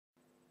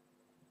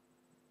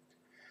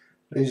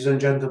Ladies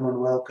and gentlemen,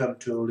 welcome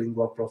to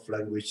Linguaprof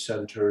Language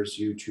Center's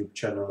YouTube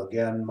channel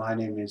again. My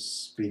name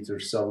is Peter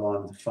Szabo.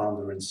 I'm the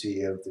founder and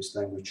CEO of this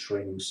language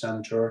training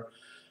center.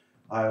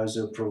 I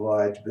also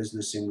provide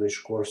business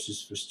English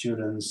courses for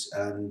students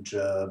and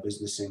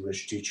business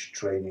English teacher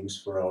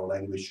trainings for our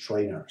language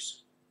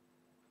trainers.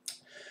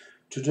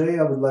 Today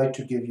I would like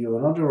to give you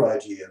another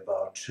idea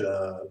about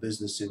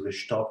business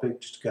English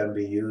topic that can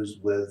be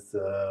used with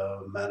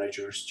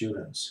manager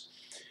students.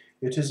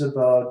 It is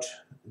about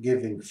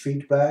giving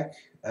feedback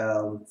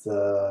and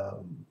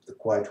the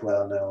quite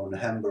well-known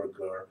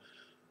hamburger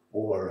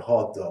or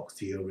hot dog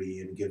theory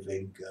in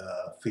giving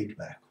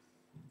feedback.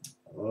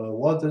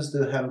 What does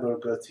the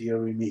hamburger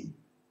theory mean?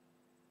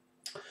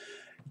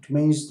 It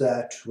means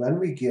that when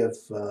we give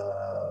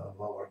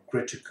our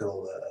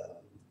critical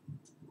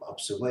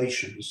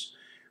observations,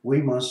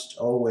 we must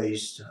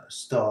always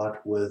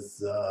start with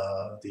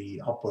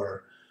the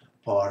upper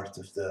part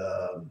of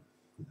the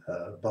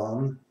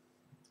bun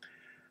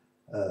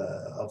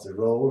of the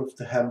roll of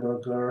the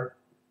hamburger,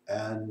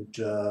 and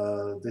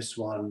this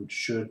one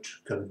should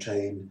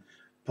contain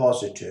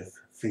positive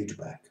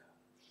feedback.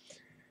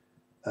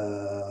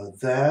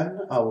 Then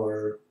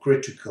our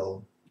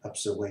critical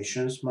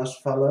observations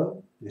must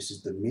follow. This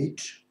is the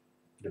meat,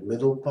 the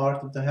middle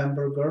part of the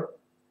hamburger.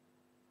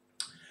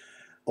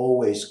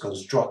 Always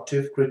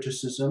constructive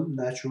criticism,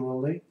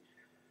 naturally.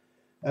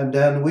 And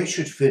then we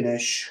should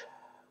finish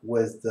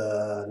with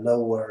the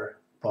lower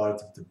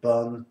part of the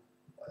bun,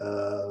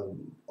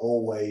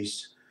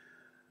 always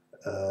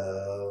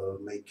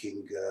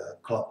making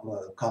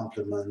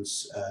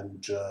compliments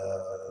and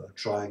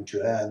trying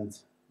to end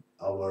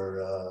our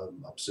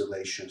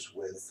observations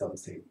with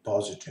something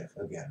positive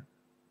again.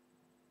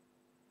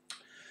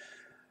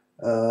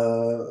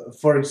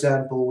 For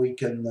example, we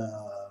can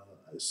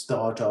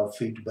start our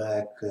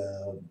feedback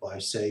by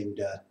saying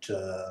that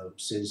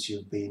since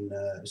you've been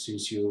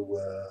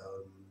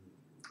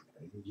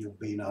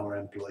our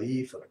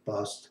employee for the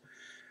past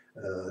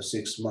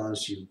 6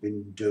 months, you've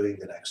been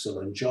doing an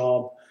excellent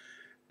job.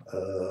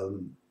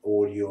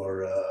 All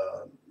your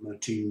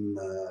team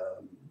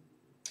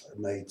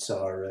mates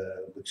are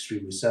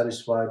extremely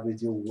satisfied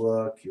with your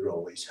work. You're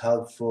always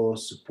helpful,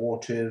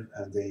 supportive,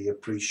 and they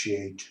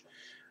appreciate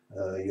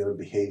your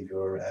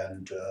behavior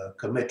and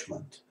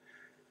commitment.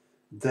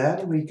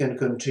 Then we can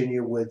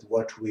continue with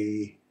what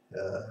we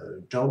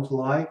don't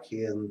like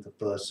in the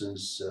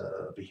person's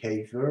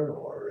behavior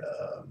or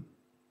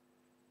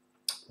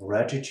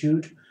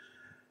attitude.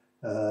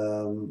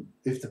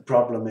 If the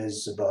problem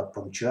is about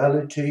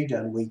punctuality,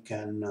 then we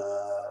can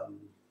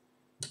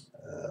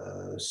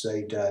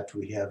say that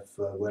we have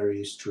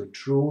very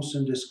strict rules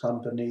in this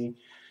company,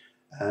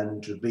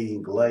 and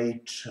being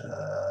late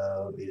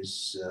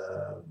is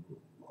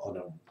on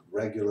a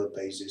regular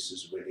basis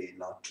is really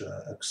not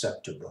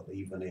acceptable.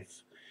 Even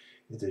if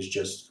it is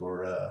just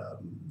for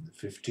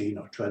 15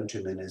 or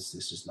 20 minutes,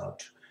 this is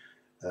not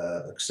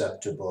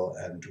acceptable,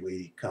 and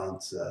we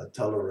can't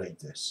tolerate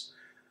this.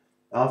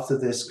 After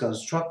this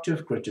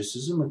constructive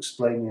criticism,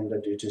 explaining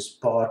that it is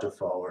part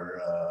of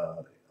our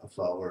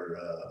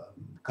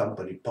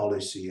company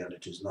policy and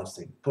it is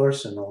nothing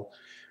personal,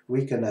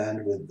 we can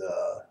end with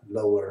the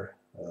lower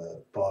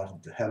part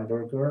of the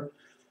hamburger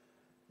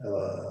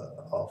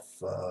of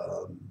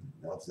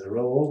the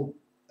roll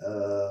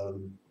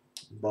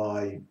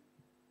by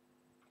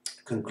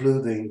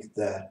concluding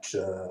that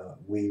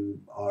we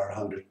are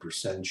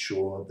 100%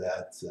 sure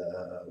that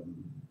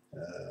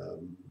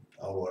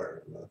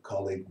our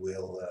colleague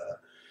will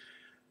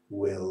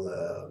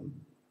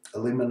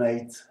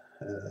eliminate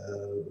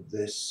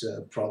this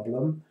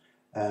problem,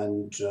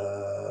 and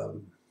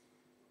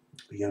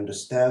he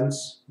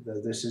understands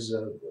that this is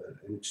an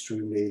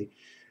extremely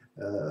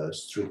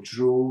strict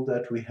rule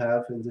that we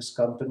have in this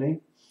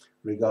company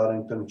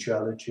regarding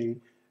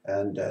punctuality,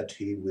 and that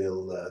he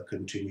will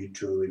continue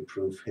to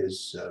improve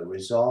his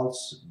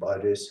results, by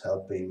this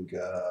helping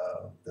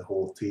the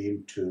whole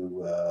team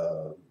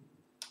to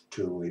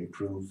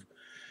improve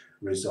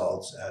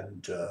results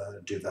and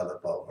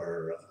develop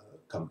our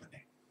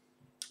company.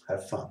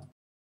 Have fun.